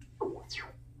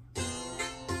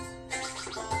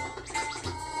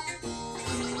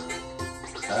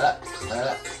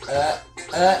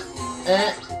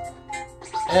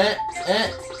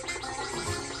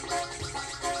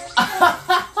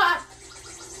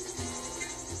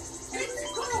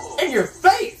 In your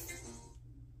face!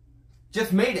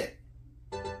 Just made it.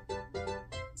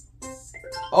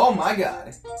 Oh my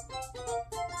god.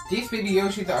 These baby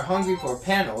Yoshis are hungry for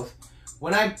panels.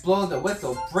 When I blow the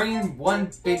whistle, bring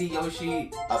one baby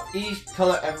Yoshi of each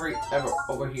color ever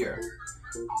over here.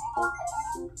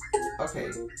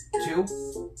 Okay, 2,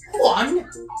 1.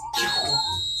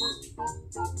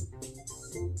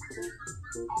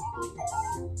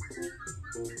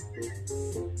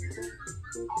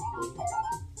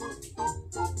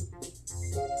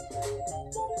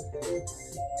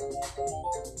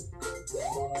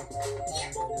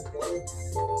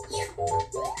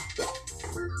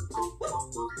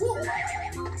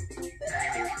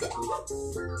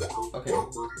 Okay.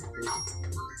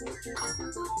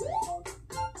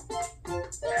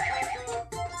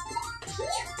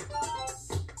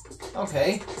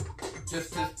 Okay.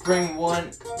 Just bring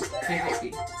one single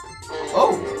key.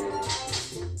 Oh!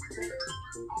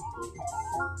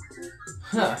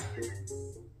 Huh.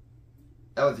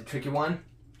 That was a tricky one.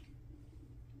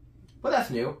 But that's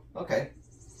new. Okay.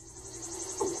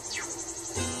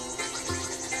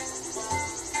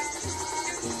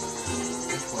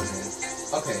 Which one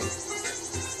is? Okay.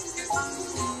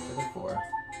 4.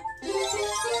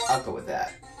 I'll go with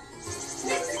that.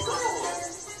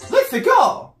 Let's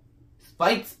go!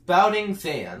 Spikes spouting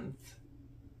sands.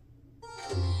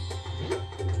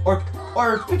 Or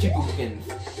fishy boopkins.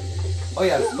 Oh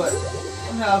yeah, but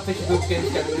somehow fishy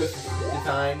boopkins got a new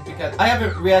design because I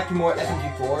haven't reacted more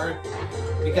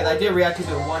SMG4 because I did react to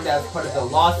the one that's part of the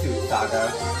lawsuit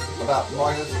saga about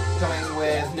Mario coming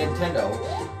with Nintendo,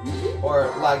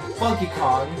 or like Funky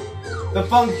Kong, the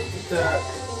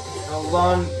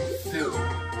lawsuit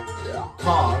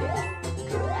Kong,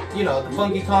 you know, the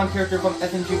Funky Kong character from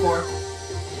SMG4.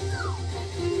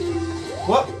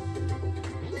 Whoop!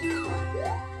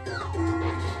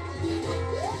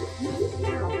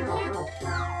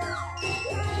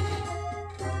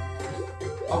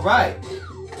 All right.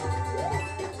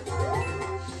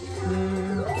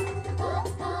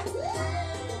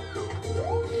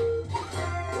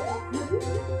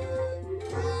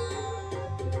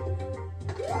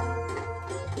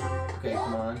 Okay,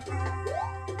 come on.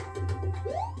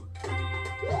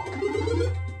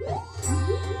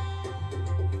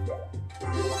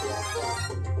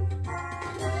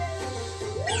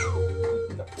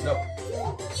 Nope.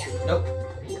 Nope.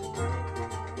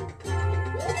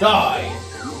 Die!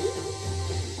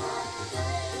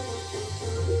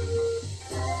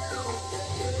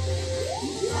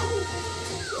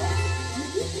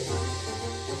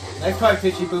 Nice try,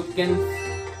 Fishy Boopkins.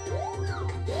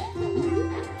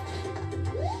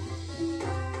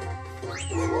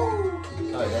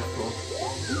 Oh, that's cool.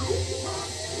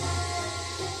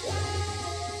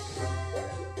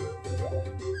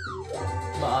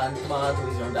 Come on,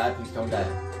 please don't die, please don't die.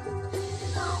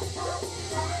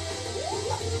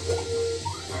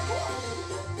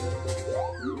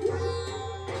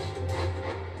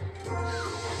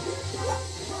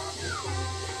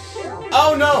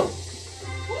 Oh no!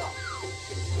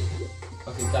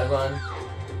 Okay, gotta run.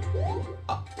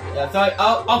 Yeah, sorry,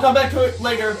 I'll come back to it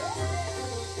later.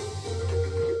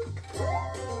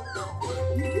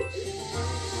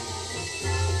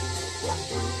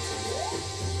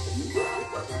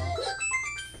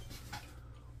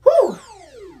 Whew!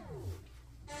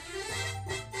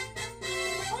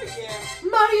 Oh yeah,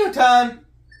 Mario time!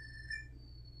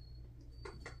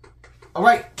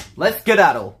 Alright, let's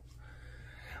skedaddle.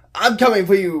 I'm coming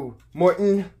for you,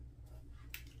 Morton.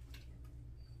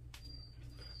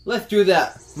 Let's do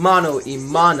that mano a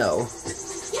mano.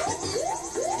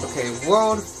 Okay,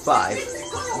 World 5.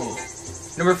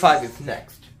 Number 5 is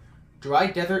next. Dry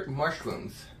desert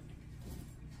mushrooms.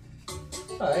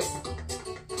 Alright.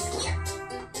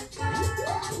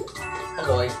 Oh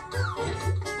boy.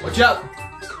 Watch out!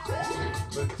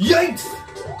 Yikes!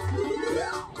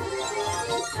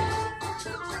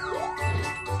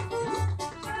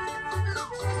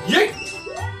 Yeet!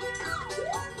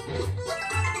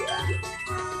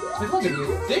 He's like a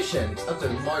musician of the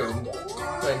Mario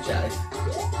franchise.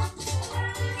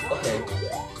 Okay.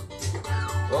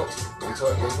 Oh, wait for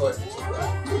it, wait for it.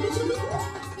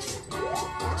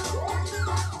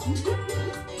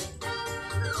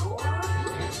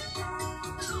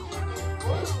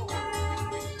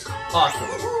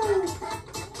 Awesome.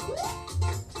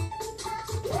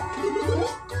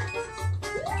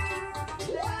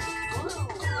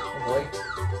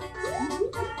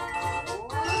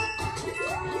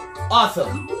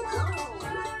 Awesome!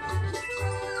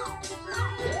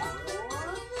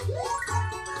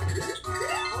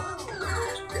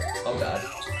 Oh god.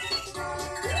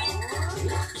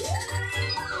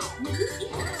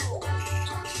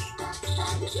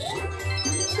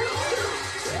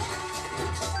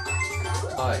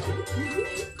 Alright.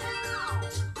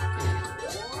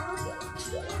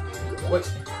 What?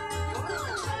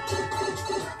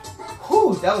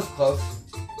 Whew, that was close.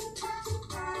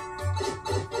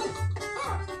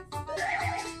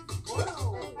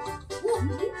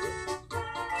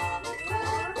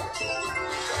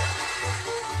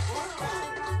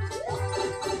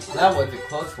 That was a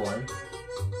close one.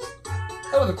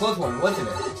 That was a close one, wasn't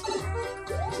it?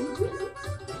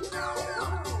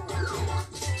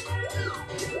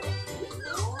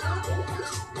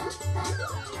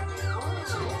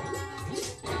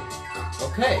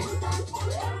 Okay.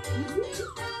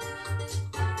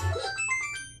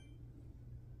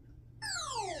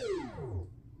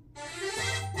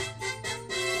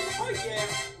 Oh yeah,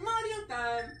 Mario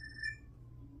time!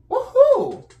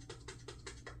 Woohoo!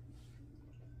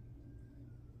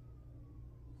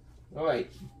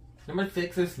 Alright, number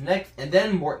 6 is next, and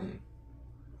then Morton.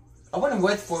 I want to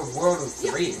wait for World of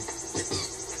 3.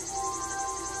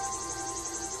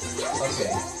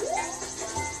 Okay.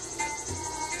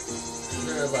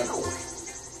 They're like,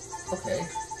 okay.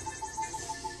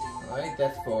 Alright,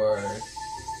 that's for...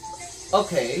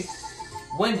 Okay,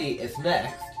 Wendy is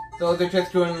next. So they're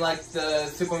just doing like the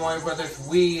Super Mario Brothers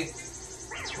Wii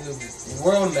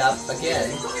world map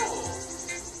again.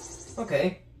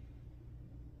 Okay.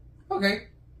 Okay.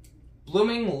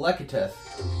 Blooming Lecatus.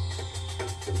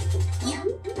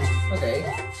 Okay.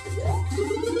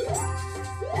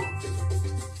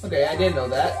 Okay, I didn't know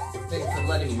that. Thanks for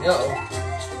letting me know.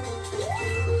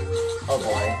 Oh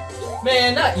boy.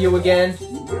 Man, not you again.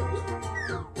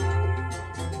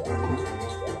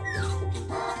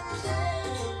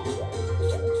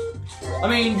 I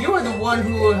mean, you were the one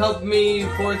who helped me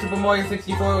for Super Mario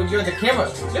 64. You're the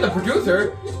you're the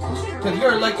producer. Because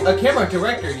you're like a camera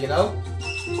director, you know?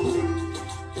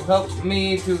 You helped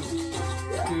me to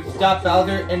stop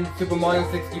Bowser in Super Mario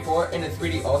 64 in its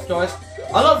 3D All-Stars.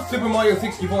 I love Super Mario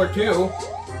 64 too.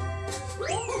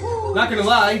 Not gonna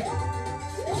lie.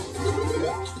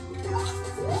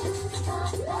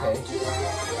 Okay.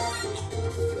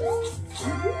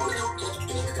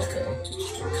 Okay.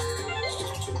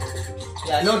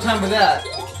 Yeah, no time for that.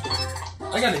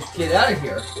 I gotta get out of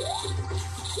here.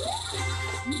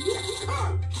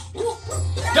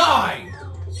 Die!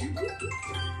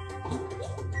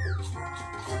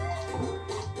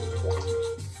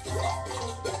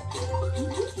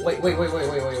 Wait.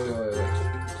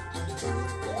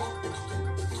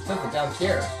 Something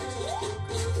downstairs.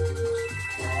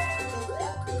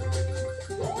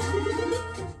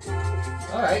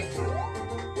 Alright.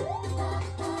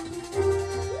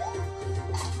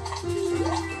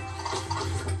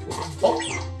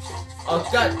 Oh,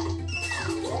 God.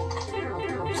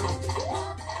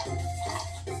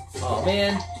 Oh,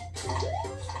 man.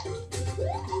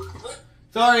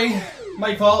 Sorry.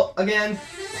 My fault again.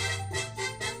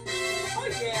 Oh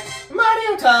yeah.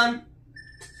 Mario time.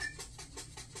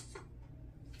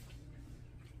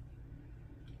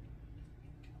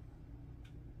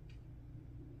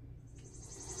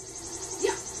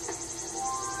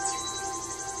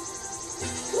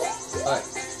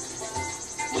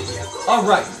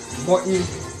 Alright,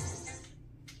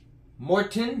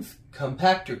 Morton's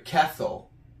Compactor Castle.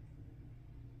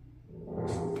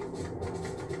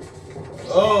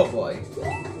 Oh boy.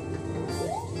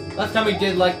 Last time we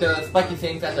did like the spiky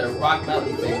things at the Rock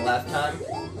Mountain thing last time.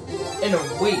 In a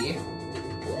Wii.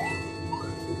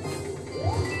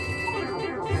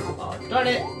 Oh, darn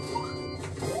it.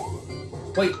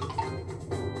 Wait.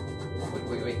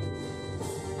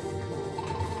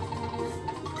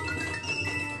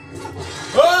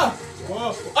 Ah!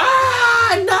 Whoa.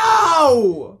 Ah!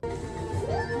 No!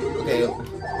 Okay.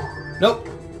 Nope.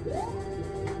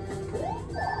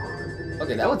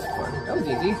 Okay, that was fun. That was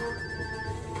easy.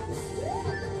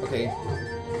 Okay.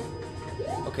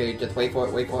 Okay, just wait for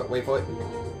it.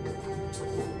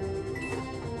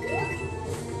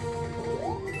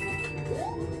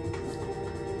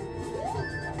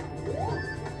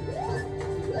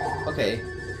 Okay.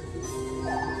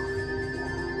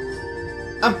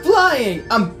 I'm flying!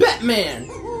 I'm Batman!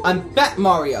 I'm Bat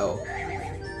Mario!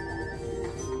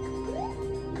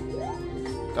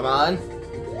 Come on.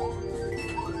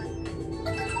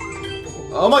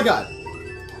 Oh my god!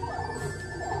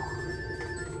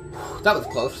 That was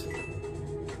close.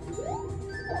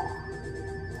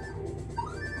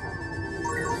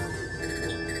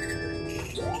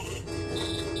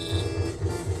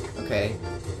 Okay.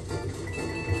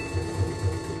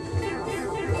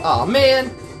 Aw,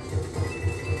 man!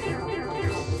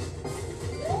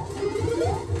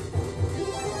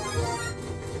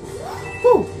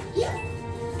 Whew!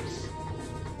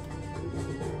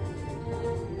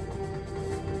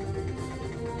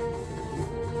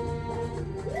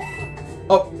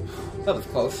 Oh, that was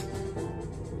close.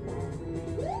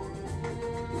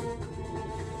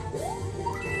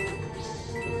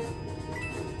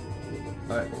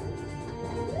 Alright.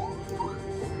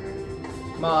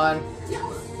 Come on.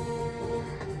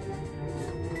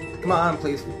 Come on,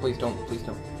 please don't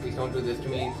do this to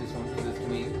me. Please don't do this to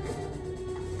me.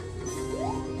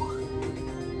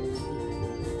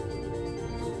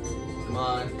 Come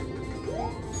on.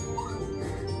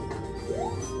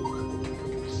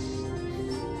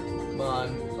 Come on.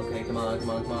 Okay, come on.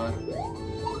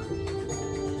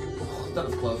 That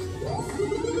was close.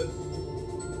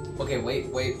 Okay,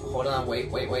 wait, hold on, wait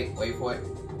for it.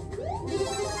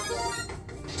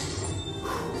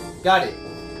 Got it.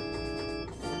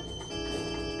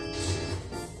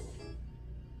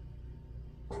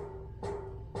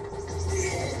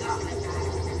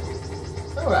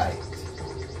 Alright.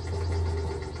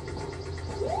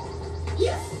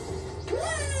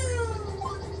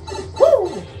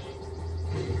 Woo!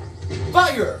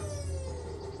 Fire!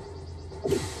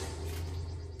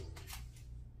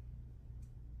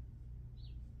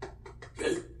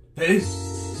 Hey.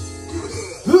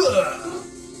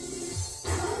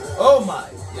 Oh my.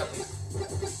 Yep.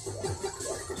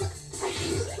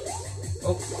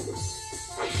 Oh.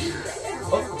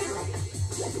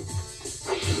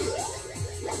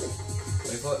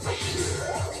 Wait for it.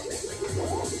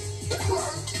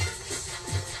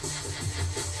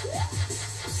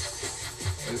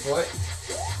 for it.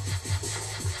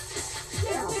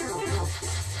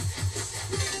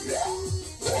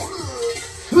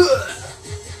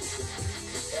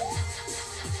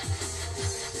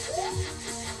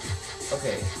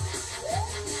 Okay.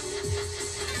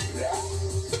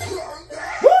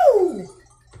 Woo!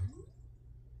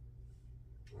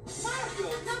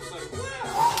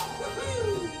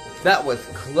 That was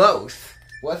close,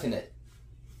 wasn't it?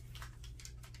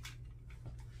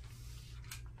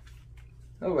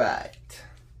 Alright.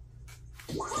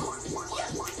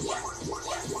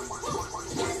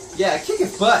 Yeah, kick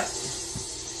his butt.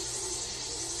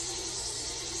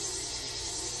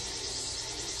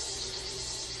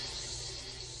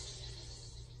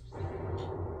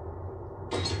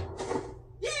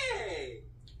 Yay!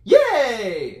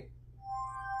 Yay!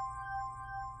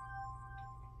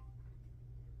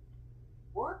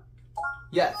 What?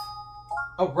 Yes.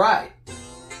 Alright.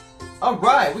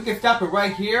 Alright, we can stop it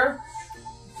right here.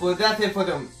 Well, that's it for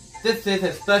the... This is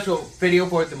a special video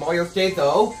for the Mario stage,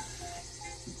 though.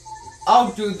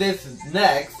 I'll do this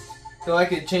next, so I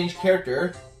can change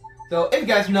character. So, if you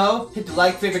guys know, hit the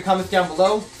like, favorite, comments down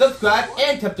below, subscribe,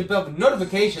 and tap the bell for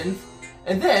notifications.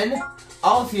 And then,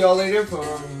 I'll see y'all later for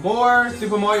more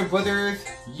Super Mario Bros.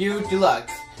 U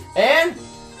Deluxe. And,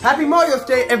 Happy Mario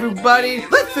Day, everybody!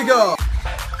 Let's go!